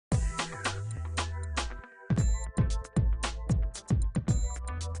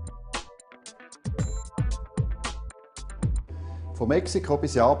Von Mexiko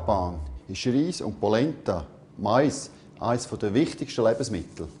bis Japan ist Reis und Polenta, Mais, eines der wichtigsten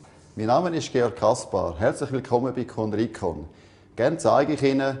Lebensmittel. Mein Name ist Georg Kaspar. Herzlich willkommen bei Kochen. Gerne zeige ich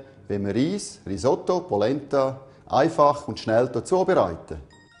Ihnen, wie man Reis, Risotto, Polenta einfach und schnell zubereiten.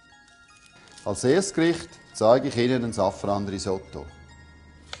 Als erstes Gericht zeige ich Ihnen ein Safran-Risotto.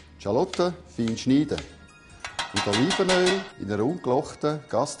 Die Schalotten fein schneiden. Mit Olivenöl in einer ungelochten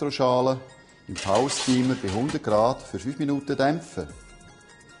Gastroschale im Powersteamer bei 100 Grad für 5 Minuten dämpfen.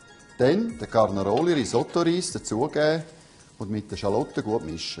 Dann den Carnaroli-Risotto-Reis dazugeben und mit den Schalotten gut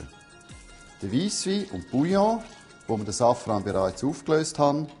mischen. Den Weisswein und Bouillon, wo wir den Safran bereits aufgelöst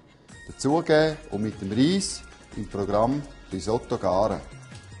haben, dazugeben und mit dem Reis im Programm Risotto garen.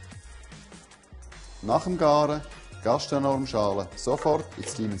 Nach dem Garen die Gastronomschale sofort in die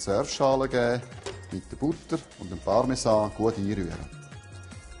Steamer-Surfschale geben, mit der Butter und dem Parmesan gut einrühren.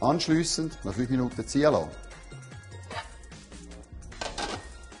 Anschliessend noch 5 Minuten ziehen lassen.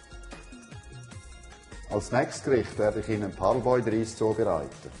 Als nächstes Gericht werde ich Ihnen Parboiled-Reis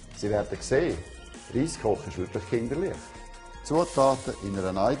zubereiten. Sie werden sehen, Reis kochen ist wirklich kinderlich. Zutaten in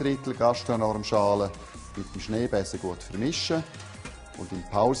einer 1/3 Gastronomschale mit dem Schneebesen gut vermischen und in den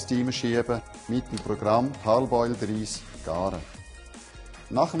Powersteamer schieben, mit dem Programm Parboiled Reis garen.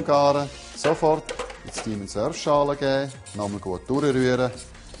 Nach dem Garen sofort in die Steamer-Surfschale geben, nochmal gut durchrühren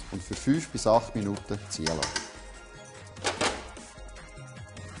und für 5 bis 8 Minuten ziehen lassen.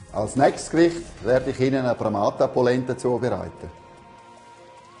 Als nächstes Gericht werde ich Ihnen eine Polenta zubereiten.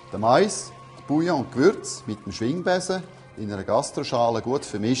 Den Mais, die Bouillon und Gewürz mit dem Schwingbesen in einer Gastroschale gut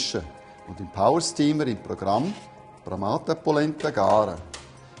vermischen und im Powersteamer im Programm Polenta garen.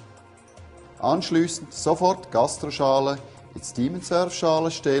 Anschliessend sofort die Gastroschale in die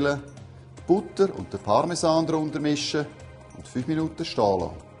Steamer-Surfschale stellen, die Butter und den Parmesan darunter mischen und 5 Minuten stehen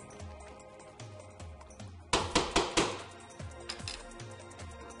lassen.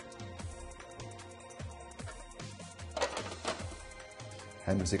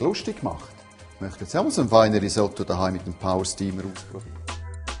 Haben wir sich lustig gemacht? Möchten Sie auch mal so ein feines Risotto daheim mit dem Powersteamer ausprobieren?